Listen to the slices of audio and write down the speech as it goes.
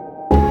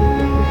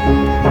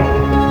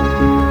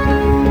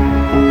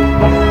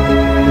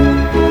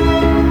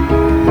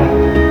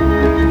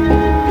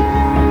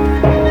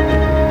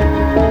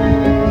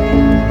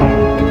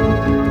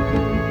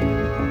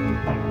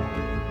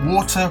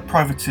Water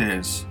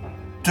privateers,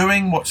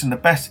 doing what's in the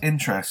best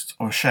interest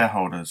of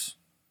shareholders.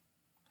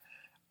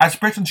 As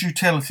Britain's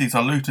utilities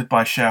are looted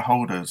by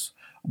shareholders,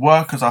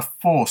 workers are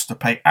forced to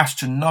pay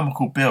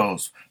astronomical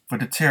bills for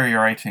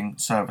deteriorating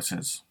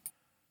services.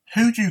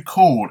 Who do you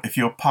call if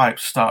your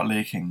pipes start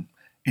leaking?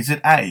 Is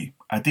it A,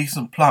 a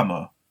decent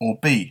plumber, or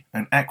B,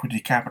 an equity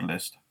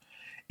capitalist?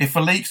 If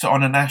the leaks are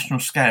on a national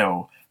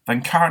scale,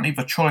 then currently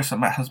the choice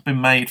that has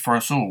been made for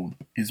us all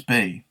is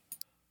B.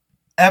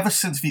 Ever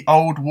since the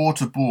old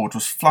water board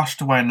was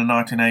flushed away in the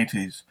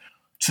 1980s,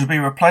 to be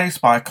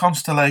replaced by a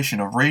constellation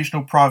of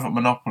regional private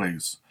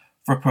monopolies,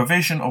 the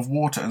provision of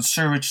water and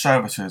sewerage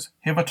services,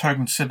 hitherto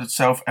considered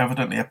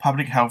self-evidently a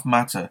public health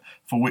matter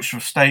for which the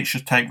state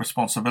should take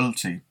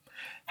responsibility,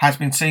 has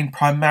been seen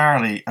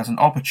primarily as an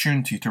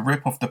opportunity to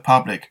rip off the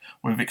public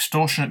with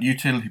extortionate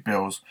utility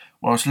bills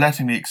whilst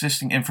letting the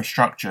existing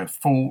infrastructure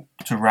fall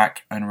to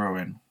rack and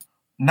ruin.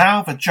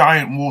 Now the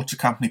giant water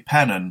company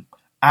Pennon,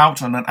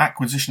 out on an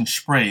acquisition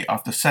spree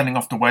after selling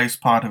off the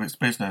waste part of its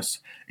business,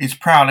 is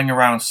prowling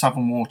around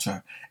Southern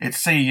Water,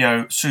 its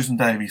CEO Susan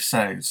Davies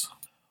says.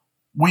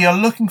 We are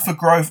looking for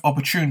growth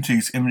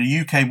opportunities in the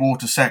UK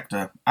water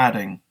sector,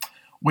 adding,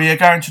 we are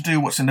going to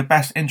do what's in the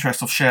best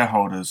interest of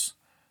shareholders,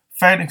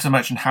 failing to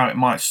mention how it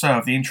might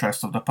serve the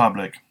interest of the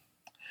public.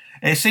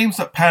 It seems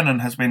that Pennon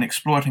has been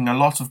exploiting a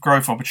lot of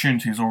growth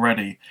opportunities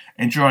already,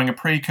 enjoying a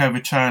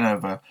pre-COVID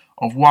turnover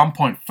of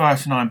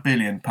 £1.39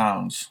 billion.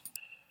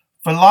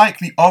 The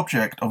likely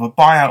object of a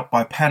buyout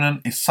by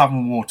Pennon is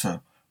Southern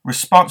Water,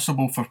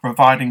 responsible for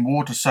providing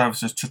water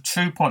services to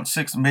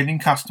 2.6 million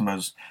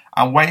customers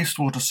and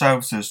wastewater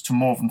services to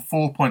more than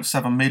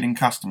 4.7 million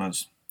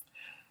customers.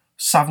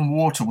 Southern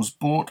Water was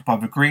bought by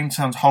the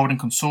Greensands Holding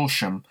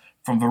Consortium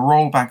from the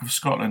Royal Bank of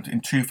Scotland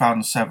in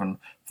 2007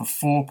 for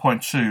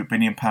 £4.2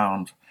 billion,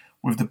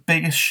 with the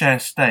biggest share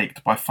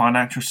staked by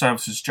financial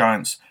services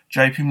giants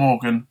JP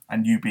Morgan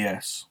and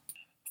UBS.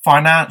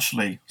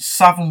 Financially,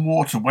 Southern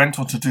Water went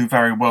on to do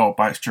very well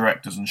by its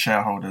directors and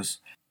shareholders,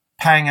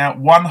 paying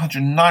out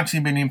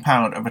 £190 million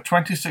over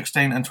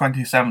 2016 and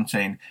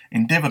 2017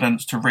 in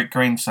dividends to Rick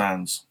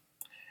Greensands.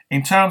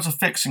 In terms of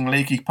fixing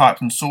leaky pipes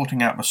and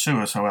sorting out the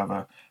sewers,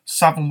 however,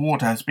 Southern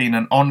Water has been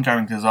an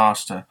ongoing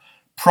disaster,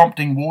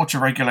 prompting water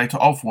regulator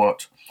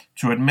Ofwat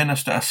to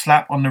administer a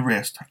slap on the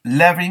wrist,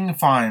 levying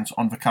fines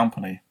on the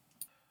company.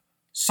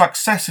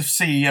 Successive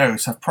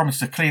CEOs have promised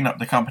to clean up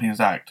the company's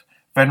act,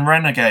 then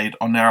renegade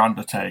on their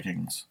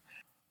undertakings.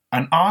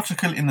 An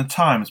article in the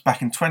Times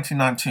back in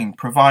 2019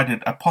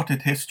 provided a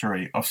potted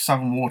history of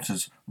Southern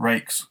Water's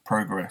rake's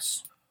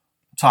progress.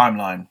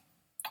 Timeline.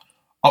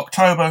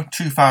 October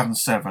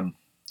 2007.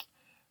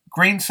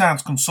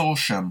 Greensands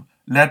Consortium,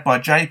 led by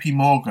JP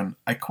Morgan,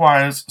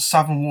 acquires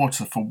Southern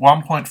Water for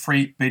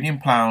 £1.3 billion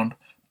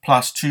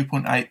plus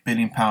 £2.8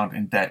 billion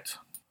in debt.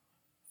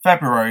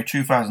 February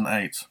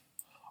 2008.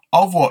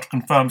 Ofwat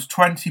confirms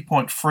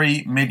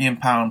 £20.3 million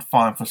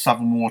fine for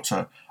Southern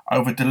Water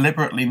over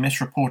deliberately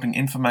misreporting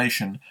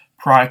information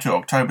prior to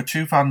October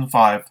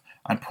 2005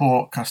 and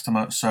poor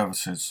customer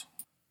services.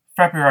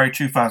 February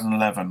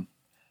 2011.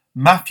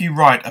 Matthew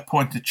Wright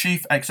appointed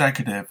Chief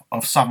Executive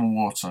of Southern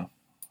Water.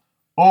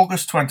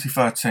 August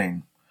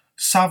 2013.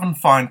 Southern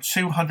fined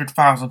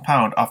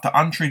 £200,000 after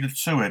untreated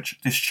sewage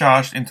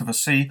discharged into the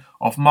Sea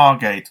of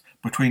Margate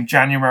between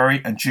January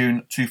and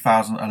June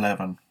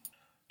 2011.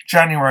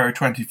 January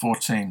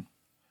 2014.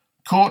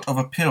 Court of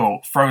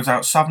Appeal throws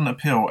out Southern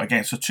appeal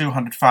against a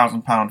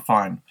 £200,000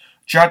 fine.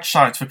 Judge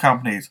cites the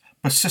company's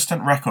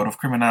persistent record of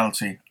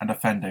criminality and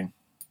offending.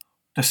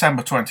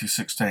 December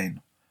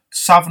 2016.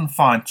 Southern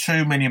fined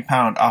 £2 million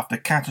after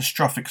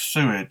catastrophic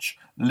sewage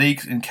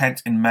leaks in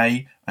Kent in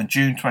May and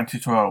June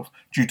 2012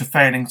 due to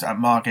failings at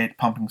Margate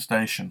pumping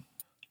station.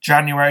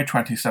 January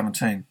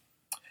 2017.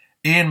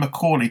 Ian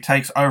Macaulay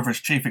takes over as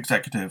chief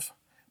executive.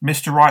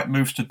 Mr. Wright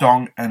moves to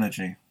Dong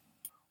Energy.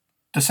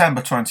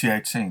 December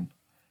 2018.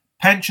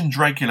 Pensions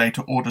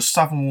regulator orders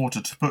Southern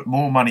Water to put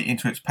more money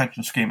into its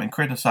pension scheme and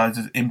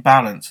criticises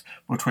imbalance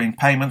between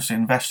payments to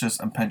investors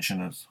and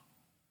pensioners.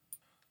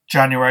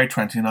 January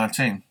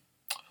 2019.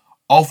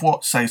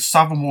 Ofwat says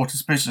Southern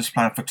Water's business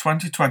plan for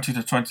 2020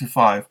 to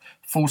 25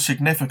 falls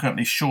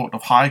significantly short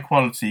of high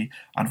quality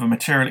and the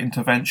material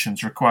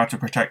interventions required to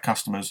protect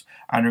customers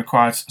and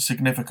requires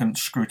significant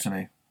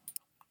scrutiny.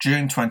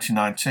 June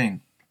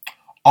 2019.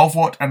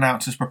 Ofwat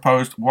announces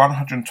proposed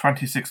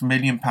 £126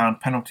 million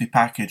penalty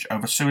package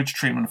over sewage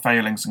treatment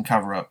failings and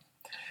cover-up.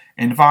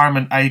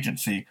 Environment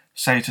Agency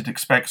says it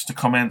expects to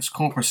commence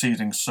court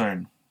proceedings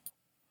soon.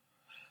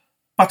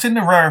 But in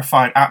the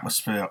rarefied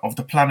atmosphere of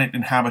the planet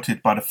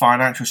inhabited by the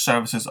financial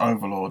services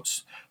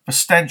overlords, the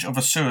stench of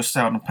a sewer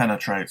seldom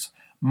penetrates,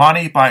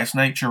 money by its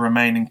nature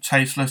remaining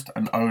tasteless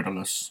and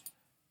odourless.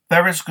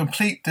 There is a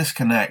complete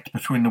disconnect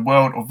between the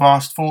world of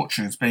vast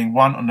fortunes being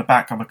won on the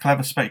back of a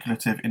clever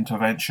speculative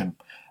intervention,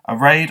 a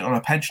raid on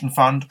a pension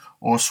fund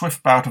or a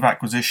swift bout of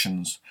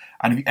acquisitions,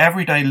 and the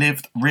everyday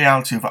lived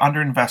reality of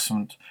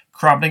underinvestment,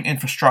 crumbling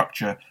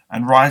infrastructure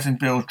and rising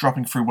bills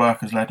dropping through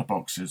workers'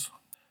 letterboxes.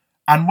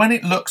 And when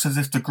it looks as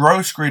if the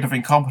gross greed of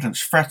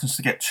incompetence threatens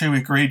to get too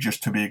egregious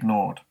to be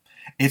ignored,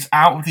 it's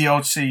out with the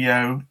old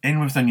CEO, in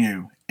with the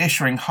new,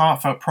 issuing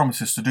heartfelt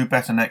promises to do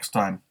better next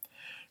time.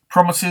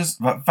 Promises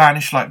that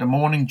vanish like the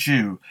morning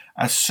dew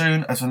as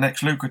soon as the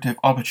next lucrative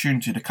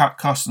opportunity to cut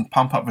costs and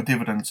pump up the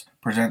dividends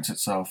presents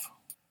itself.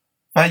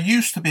 There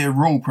used to be a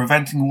rule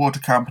preventing water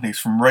companies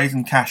from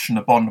raising cash in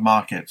the bond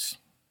markets.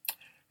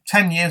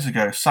 10 years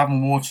ago,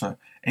 Southern Water,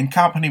 in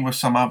company with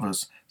some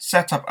others,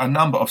 set up a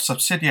number of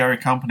subsidiary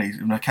companies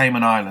in the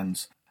Cayman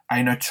Islands,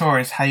 a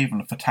notorious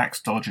haven for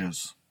tax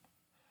dodgers.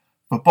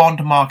 The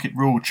bond market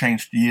rule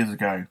changed years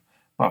ago,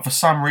 but for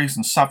some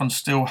reason Southern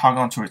still hung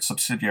on to its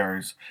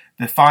subsidiaries,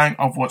 defying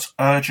Ofwat's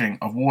urging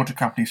of water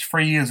companies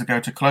 3 years ago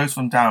to close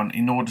them down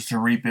in order to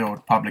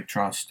rebuild public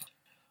trust.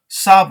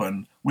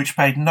 Southern, which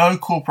paid no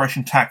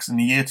corporation tax in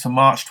the year to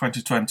March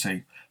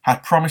 2020,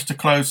 had promised to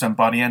close them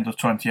by the end of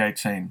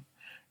 2018.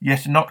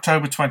 Yet in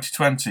October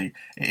 2020,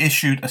 it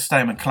issued a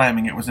statement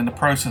claiming it was in the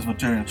process of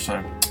doing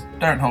so.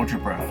 Don't hold your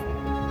breath.